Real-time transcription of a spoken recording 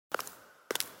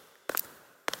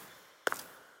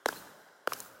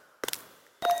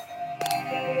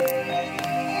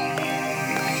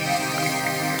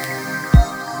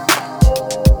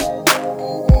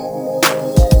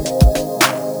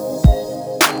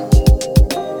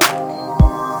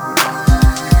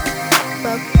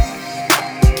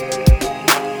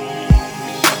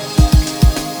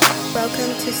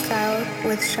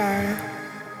Shara.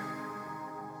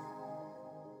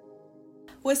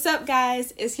 What's up,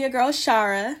 guys? It's your girl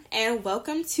Shara, and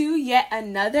welcome to yet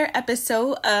another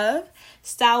episode of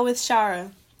Style with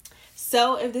Shara.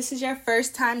 So if this is your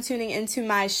first time tuning into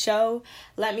my show,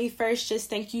 let me first just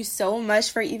thank you so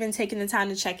much for even taking the time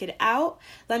to check it out.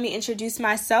 Let me introduce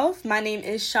myself. My name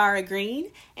is Shara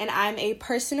Green, and I'm a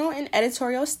personal and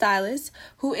editorial stylist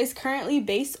who is currently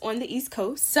based on the East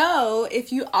Coast. So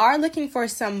if you are looking for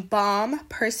some bomb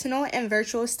personal and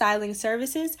virtual styling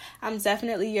services, I'm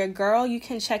definitely your girl. You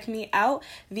can check me out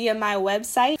via my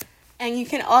website. And you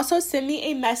can also send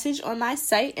me a message on my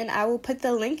site, and I will put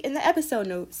the link in the episode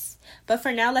notes. But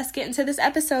for now, let's get into this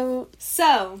episode.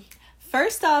 So,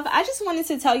 first off, I just wanted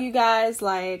to tell you guys,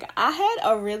 I had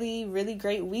a really, really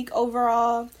great week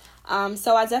overall.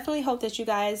 So I definitely hope that you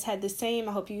guys had the same.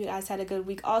 I hope you guys had a good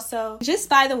week also. Just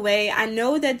by the way, I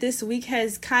know that this week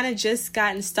has kind of just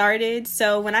gotten started.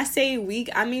 So when I say week,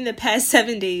 I mean the past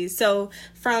 7 days. So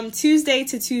from Tuesday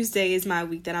to Tuesday is my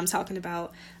week that I'm talking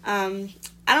about.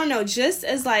 I don't know, just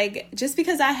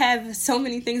because I have so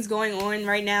many things going on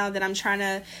right now that I'm trying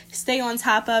to stay on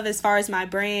top of as far as my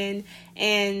brand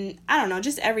and I don't know,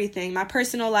 just everything, my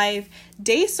personal life,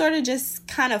 days sort of just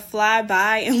kind of fly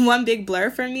by in one big blur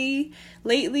for me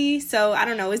lately. So I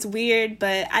don't know, it's weird,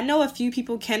 but I know a few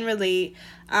people can relate.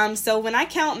 So when I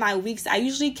count my weeks, I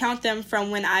usually count them from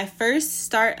when I first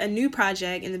start a new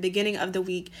project in the beginning of the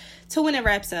week to when it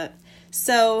wraps up.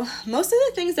 So most of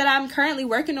the things that I'm currently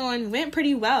working on went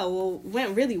pretty well.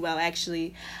 Went really well,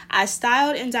 actually. I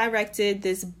styled and directed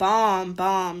this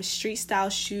bomb street style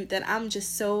shoot that I'm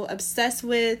just so obsessed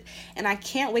with, and I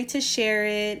can't wait to share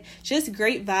it. Just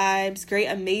great vibes, great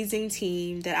amazing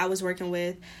team that I was working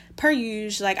with. Per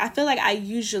usual, I feel like I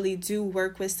usually do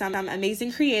work with some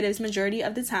amazing creatives majority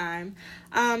of the time,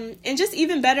 and just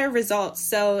even better results.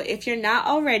 So if you're not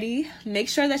already, make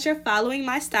sure that you're following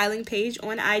my styling page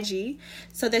on IG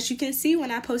so that you can see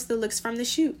when I post the looks from the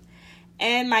shoot.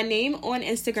 And my name on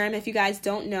Instagram, if you guys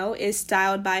don't know, is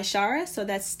Styled by Shara. So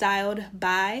that's Styled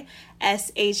by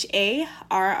SHARRA.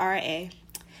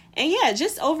 And yeah,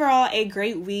 just overall a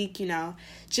great week,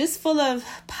 just full of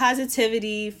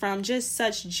positivity from just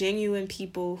such genuine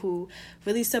people who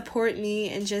really support me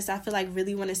and just, I feel like,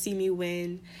 really want to see me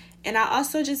win. And I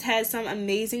also just had some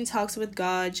amazing talks with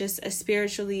God, just a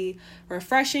spiritually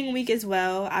refreshing week as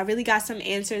well. I really got some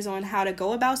answers on how to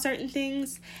go about certain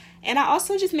things. And I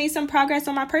also just made some progress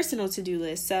on my personal to-do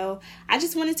list. So I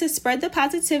just wanted to spread the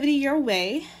positivity your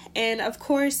way. And of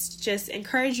course, just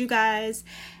encourage you guys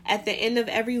at the end of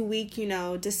every week,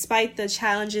 despite the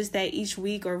challenges that each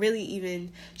week or really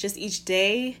even just each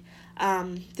day,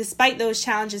 despite those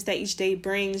challenges that each day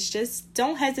brings, just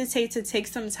don't hesitate to take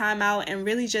some time out and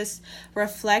really just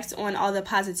reflect on all the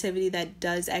positivity that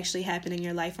does actually happen in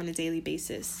your life on a daily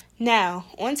basis. Now,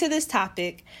 on to this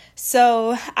topic.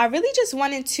 So I really just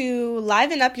wanted to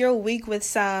liven up your week with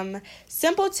some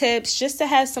simple tips just to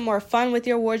have some more fun with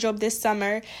your wardrobe this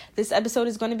summer. This episode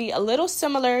is going to be a little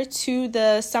similar to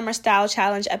the Summer Style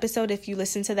Challenge episode if you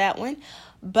listen to that one.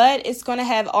 But it's going to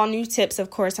have all new tips,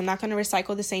 of course. I'm not going to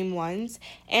recycle the same ones.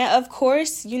 And of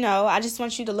course, I just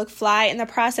want you to look fly in the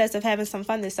process of having some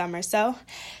fun this summer. So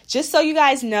just so you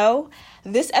guys know,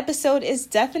 this episode is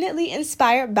definitely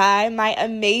inspired by my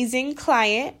amazing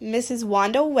client, Mrs.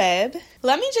 Wanda Webb.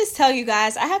 Let me just tell you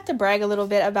guys, I have to brag a little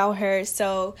bit about her.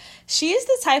 So she is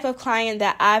the type of client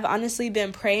that I've honestly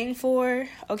been praying for,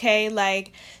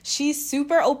 okay? She's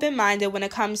super open-minded when it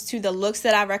comes to the looks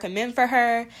that I recommend for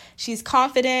her. She's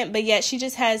confident, but yet she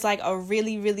just has a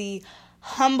really, really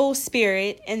humble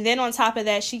spirit. And then on top of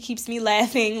that, she keeps me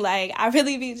laughing. I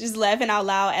really be just laughing out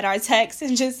loud at our texts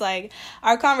and just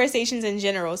our conversations in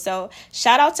general. So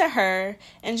shout out to her.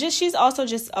 And she's also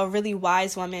just a really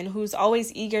wise woman who's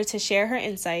always eager to share her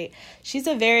insight. She's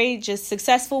a very just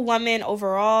successful woman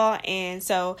overall. And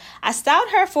so I styled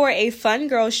her for a fun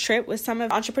girls trip with some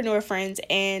of entrepreneur friends,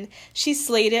 and she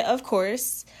slayed it, of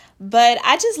course. But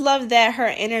I just love that her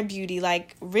inner beauty,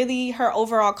 really her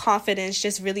overall confidence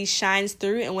just really shines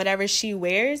through in whatever she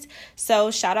wears.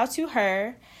 So shout out to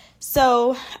her.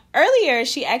 So earlier,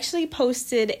 she actually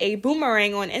posted a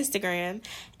boomerang on Instagram,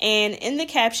 and in the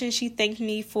caption, she thanked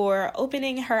me for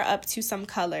opening her up to some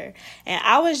color. And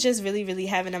I was just really, really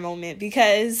having a moment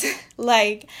because,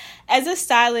 as a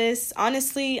stylist,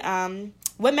 honestly,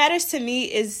 what matters to me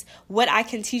is what I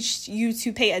can teach you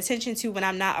to pay attention to when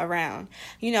I'm not around.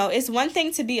 It's one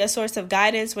thing to be a source of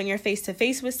guidance when you're face to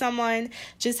face with someone,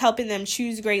 just helping them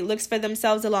choose great looks for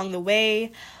themselves along the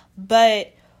way.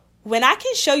 But when I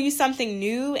can show you something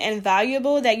new and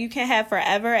valuable that you can have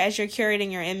forever as you're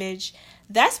curating your image,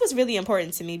 That's what's really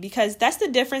important to me, because that's the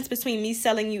difference between me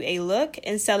selling you a look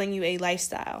and selling you a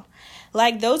lifestyle.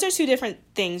 Like, those are two different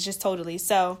things, just totally.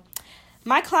 So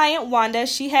my client Wanda,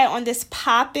 she had on this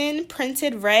poppin'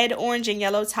 printed red, orange, and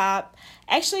yellow top.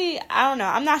 Actually, I don't know.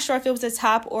 I'm not sure if it was a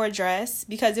top or a dress,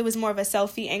 because it was more of a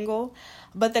selfie angle.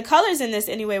 But the colors in this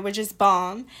anyway were just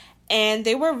bomb. And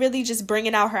they were really just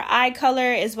bringing out her eye color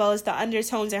as well as the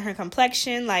undertones in her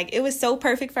complexion. Like, it was so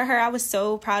perfect for her. I was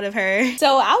so proud of her.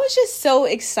 So I was just so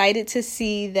excited to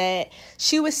see that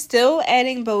she was still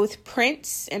adding both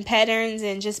prints and patterns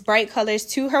and just bright colors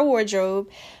to her wardrobe,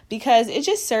 because it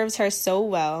just serves her so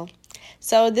well.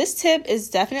 So this tip is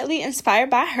definitely inspired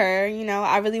by her. You know,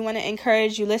 I really want to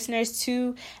encourage you listeners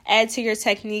to add to your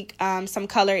technique some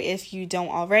color if you don't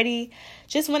already.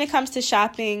 Just when it comes to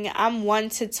shopping, I'm one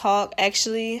to talk,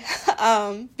 actually,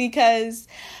 because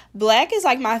black is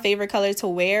like my favorite color to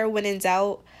wear when in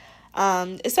doubt.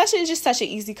 Especially, it's just such an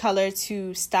easy color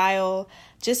to style,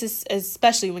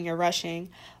 especially when you're rushing.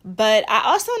 But I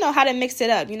also know how to mix it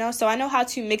up, you know, so I know how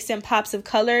to mix in pops of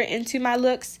color into my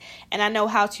looks, and I know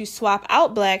how to swap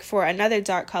out black for another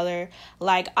dark color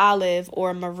like olive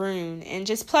or maroon. And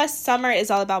just plus, summer is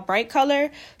all about bright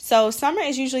color, so summer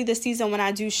is usually the season when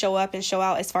I do show up and show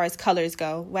out as far as colors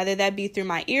go, whether that be through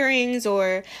my earrings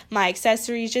or my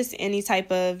accessories, just any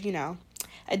type of, you know,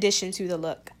 addition to the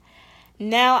look.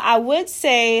 Now, I would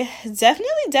say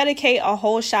definitely dedicate a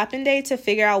whole shopping day to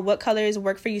figure out what colors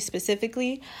work for you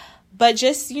specifically. But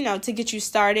just, you know, to get you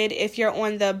started, if you're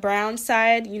on the brown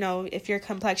side, you know, if your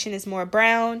complexion is more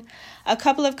brown, a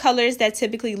couple of colors that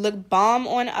typically look bomb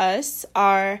on us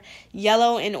are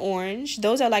yellow and orange.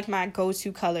 Those are like my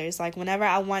go-to colors. Like, whenever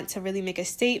I want to really make a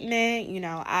statement, you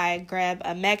know, I grab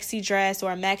a maxi dress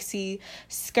or a maxi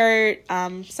skirt,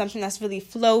 something that's really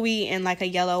flowy in like a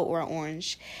yellow or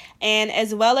orange. And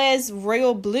as well as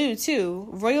royal blue too.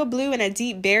 Royal blue and a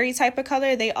deep berry type of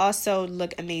color, they also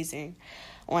look amazing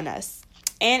on us.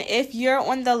 And if you're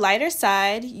on the lighter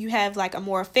side, you have like a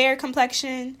more fair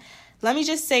complexion, let me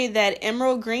just say that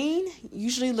emerald green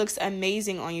usually looks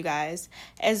amazing on you guys,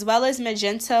 as well as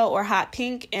magenta or hot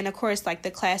pink, and of course like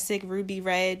the classic ruby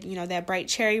red, you know, that bright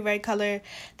cherry red color.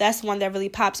 That's one that really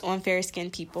pops on fair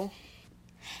skinned people.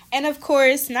 And of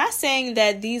course, not saying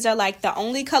that these are like the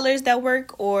only colors that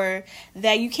work or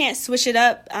that you can't switch it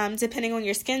up depending on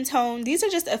your skin tone. These are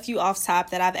just a few off top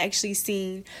that I've actually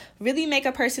seen really make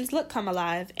a person's look come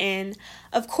alive. And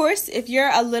of course, if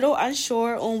you're a little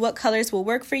unsure on what colors will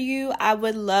work for you, I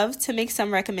would love to make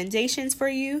some recommendations for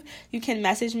you. You can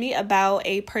message me about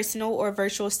a personal or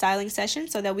virtual styling session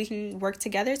so that we can work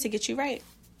together to get you right.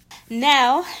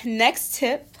 Now, next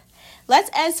tip.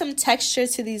 Let's add some texture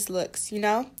to these looks, you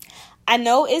know? I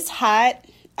know it's hot.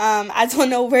 I don't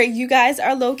know where you guys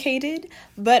are located,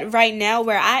 but right now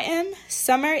where I am,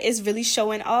 summer is really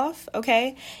showing off,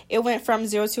 okay? It went from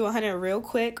 0 to 100 real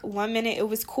quick. 1 minute it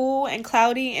was cool and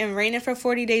cloudy and raining for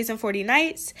 40 days and 40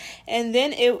 nights, and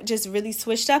then it just really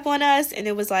switched up on us, and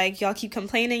it was like, y'all keep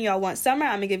complaining, y'all want summer,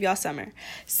 I'm gonna give y'all summer.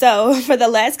 So for the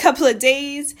last couple of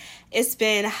days, it's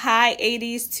been high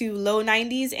 80s to low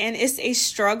 90s, and it's a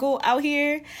struggle out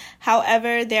here.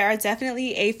 However, there are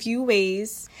definitely a few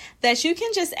ways that you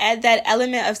can just add that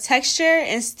element of texture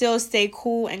and still stay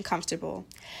cool and comfortable.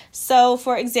 So,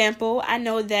 for example, I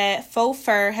know that faux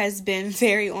fur has been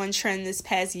very on trend this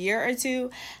past year or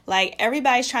two. Like,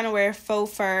 everybody's trying to wear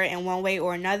faux fur in one way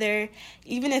or another,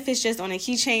 even if it's just on a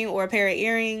keychain or a pair of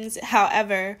earrings.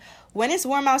 However, when it's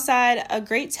warm outside, a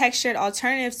great textured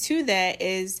alternative to that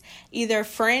is either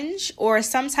fringe or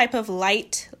some type of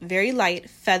light, very light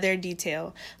feather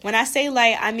detail. When I say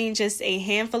light, I mean just a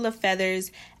handful of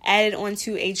feathers added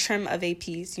onto a trim of a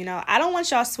piece. You know, I don't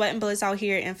want y'all sweating bullets out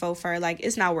here in faux fur. Like,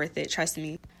 it's not worth it, trust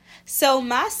me. So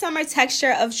my summer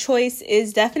texture of choice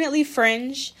is definitely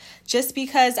fringe, just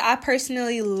because I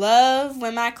personally love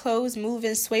when my clothes move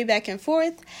and sway back and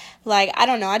forth. Like, I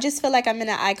don't know, I just feel like I'm in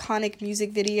an iconic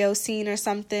music video scene or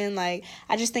something. Like,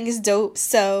 I just think it's dope.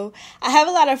 So I have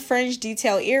a lot of fringe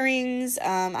detail earrings.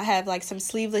 I have like some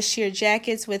sleeveless sheer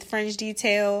jackets with fringe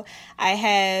detail. I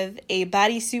have a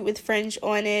bodysuit with fringe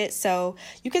on it. So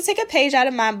you can take a page out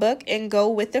of my book and go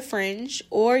with the fringe,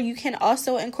 or you can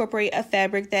also incorporate a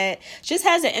fabric that just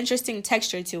has an interesting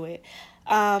texture to it.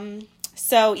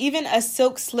 So even a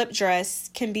silk slip dress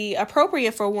can be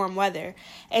appropriate for warm weather,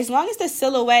 as long as the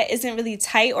silhouette isn't really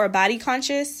tight or body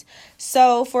conscious.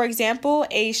 So, for example,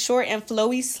 a short and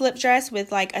flowy slip dress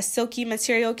with like a silky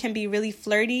material can be really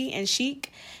flirty and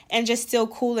chic and just still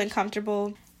cool and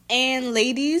comfortable. And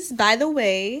ladies, by the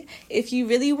way, if you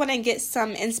really want to get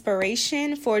some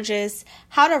inspiration for just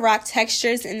how to rock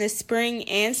textures in the spring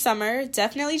and summer,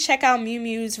 definitely check out Miu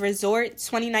Miu's Resort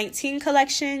 2019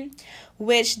 collection,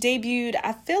 which debuted,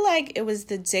 I feel like it was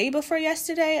the day before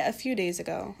yesterday, a few days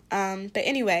ago. But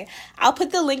anyway, I'll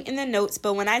put the link in the notes,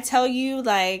 but when I tell you,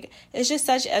 like, it's just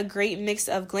such a great mix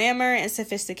of glamour and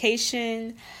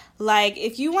sophistication. Like,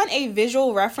 if you want a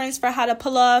visual reference for how to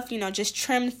pull off, just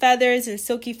trimmed feathers and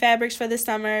silky fabrics for the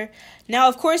summer. Now,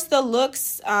 of course, the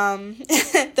looks are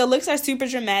super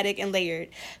dramatic and layered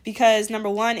because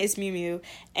number one is Miu Miu,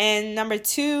 and number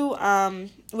two,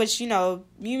 which, Miu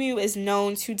Miu is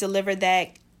known to deliver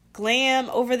that glam,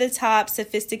 over-the-top,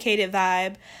 sophisticated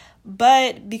vibe.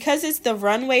 But because it's the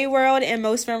runway world and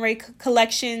most runway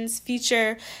collections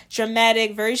feature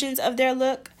dramatic versions of their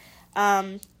look,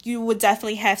 you would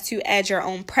definitely have to add your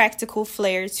own practical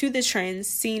flair to the trends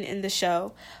seen in the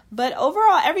show. But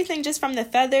overall, everything just from the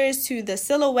feathers to the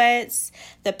silhouettes,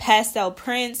 the pastel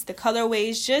prints, the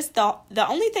colorways, just the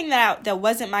only thing that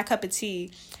wasn't my cup of tea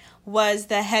was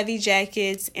the heavy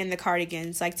jackets and the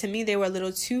cardigans. Like, to me, they were a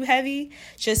little too heavy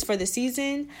just for the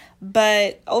season.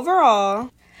 But overall,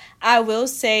 I will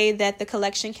say that the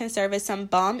collection can serve as some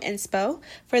bomb inspo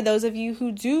for those of you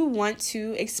who do want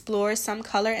to explore some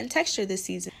color and texture this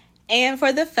season. And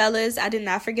for the fellas, I did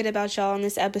not forget about y'all in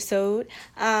this episode.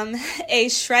 A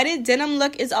shredded denim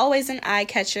look is always an eye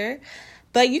catcher,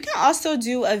 but you can also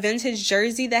do a vintage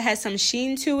jersey that has some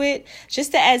sheen to it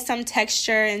just to add some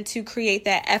texture and to create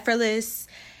that effortless,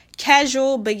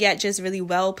 casual, but yet just really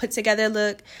well put together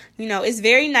look. It's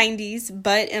very 90s,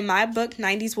 but in my book,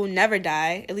 90s will never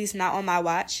die, at least not on my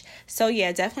watch. So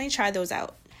yeah, definitely try those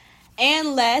out.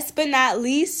 And last but not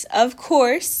least, of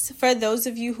course, for those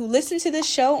of you who listen to the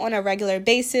show on a regular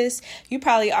basis, you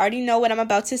probably already know what I'm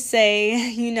about to say.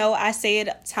 I say it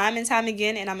time and time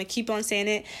again, and I'm going to keep on saying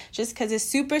it just because it's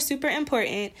super, super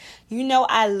important.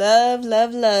 I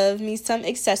love me some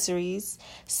accessories.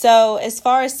 So as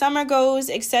far as summer goes,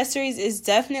 accessories is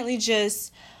definitely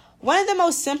just one of the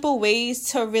most simple ways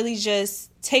to really just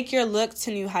take your look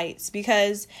to new heights,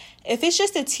 because if it's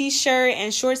just a t-shirt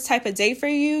and shorts type of day for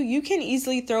you, you can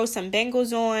easily throw some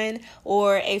bangles on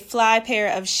or a fly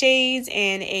pair of shades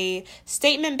and a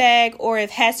statement bag, or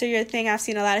if hats are your thing, I've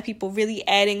seen a lot of people really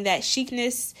adding that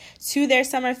chicness to their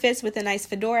summer fits with a nice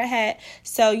fedora hat.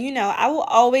 So, I will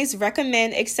always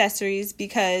recommend accessories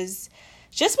because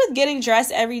just with getting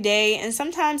dressed every day and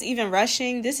sometimes even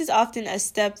rushing, this is often a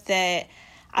step that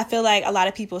I feel like a lot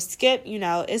of people skip.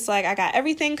 It's like, I got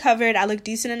everything covered. I look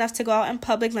decent enough to go out in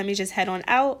public. Let me just head on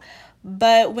out.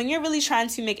 But when you're really trying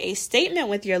to make a statement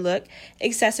with your look,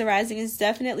 accessorizing is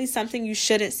definitely something you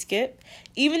shouldn't skip.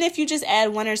 Even if you just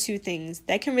add one or two things,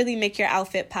 that can really make your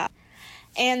outfit pop.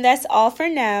 And that's all for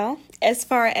now. As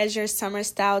far as your summer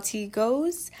style tea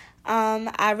goes,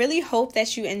 I really hope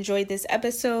that you enjoyed this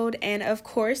episode. And of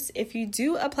course, if you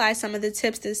do apply some of the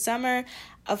tips this summer,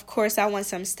 of course, I want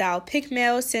some style pick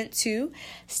mail sent to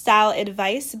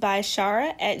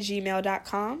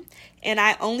styleadvice@gmail.com. And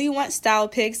I only want style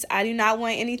picks. I do not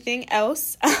want anything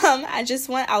else. I just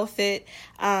want outfit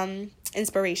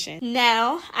inspiration.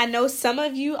 Now, I know some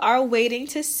of you are waiting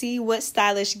to see what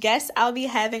stylish guests I'll be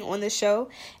having on the show.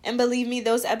 And believe me,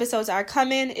 those episodes are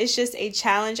coming. It's just a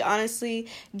challenge, honestly,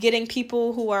 getting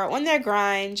people who are on their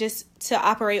grind just to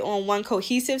operate on one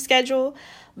cohesive schedule.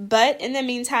 But in the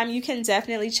meantime, you can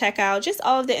definitely check out just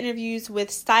all of the interviews with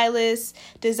stylists,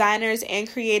 designers, and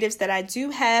creatives that I do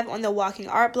have on the Walking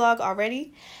Art blog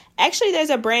already. Actually, there's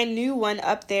a brand new one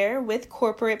up there with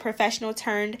corporate professional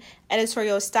turned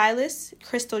editorial stylist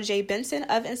Crystal J. Benson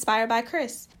of Inspired by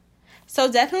Chris. So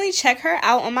definitely check her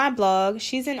out on my blog.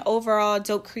 She's an overall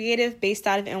dope creative based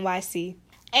out of NYC.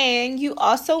 And you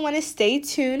also want to stay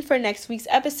tuned for next week's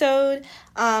episode.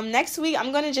 Next week,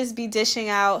 I'm going to just be dishing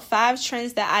out 5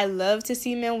 trends that I love to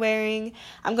see men wearing.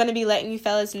 I'm going to be letting you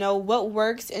fellas know what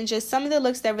works and just some of the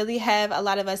looks that really have a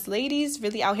lot of us ladies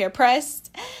really out here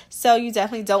pressed. So you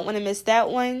definitely don't want to miss that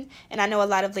one. And I know a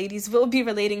lot of ladies will be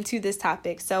relating to this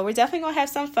topic. So we're definitely going to have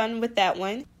some fun with that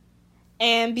one.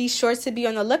 And be sure to be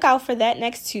on the lookout for that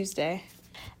next Tuesday.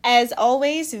 As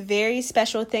always, very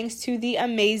special thanks to the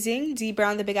amazing D.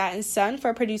 Brown the Begotten Son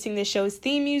for producing the show's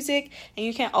theme music, and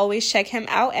you can always check him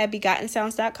out at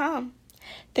begottensounds.com.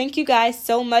 Thank you guys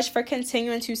so much for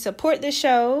continuing to support the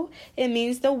show. It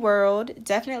means the world.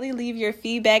 Definitely leave your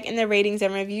feedback in the ratings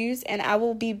and reviews, and I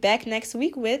will be back next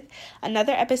week with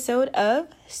another episode of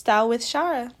Style with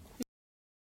Shara.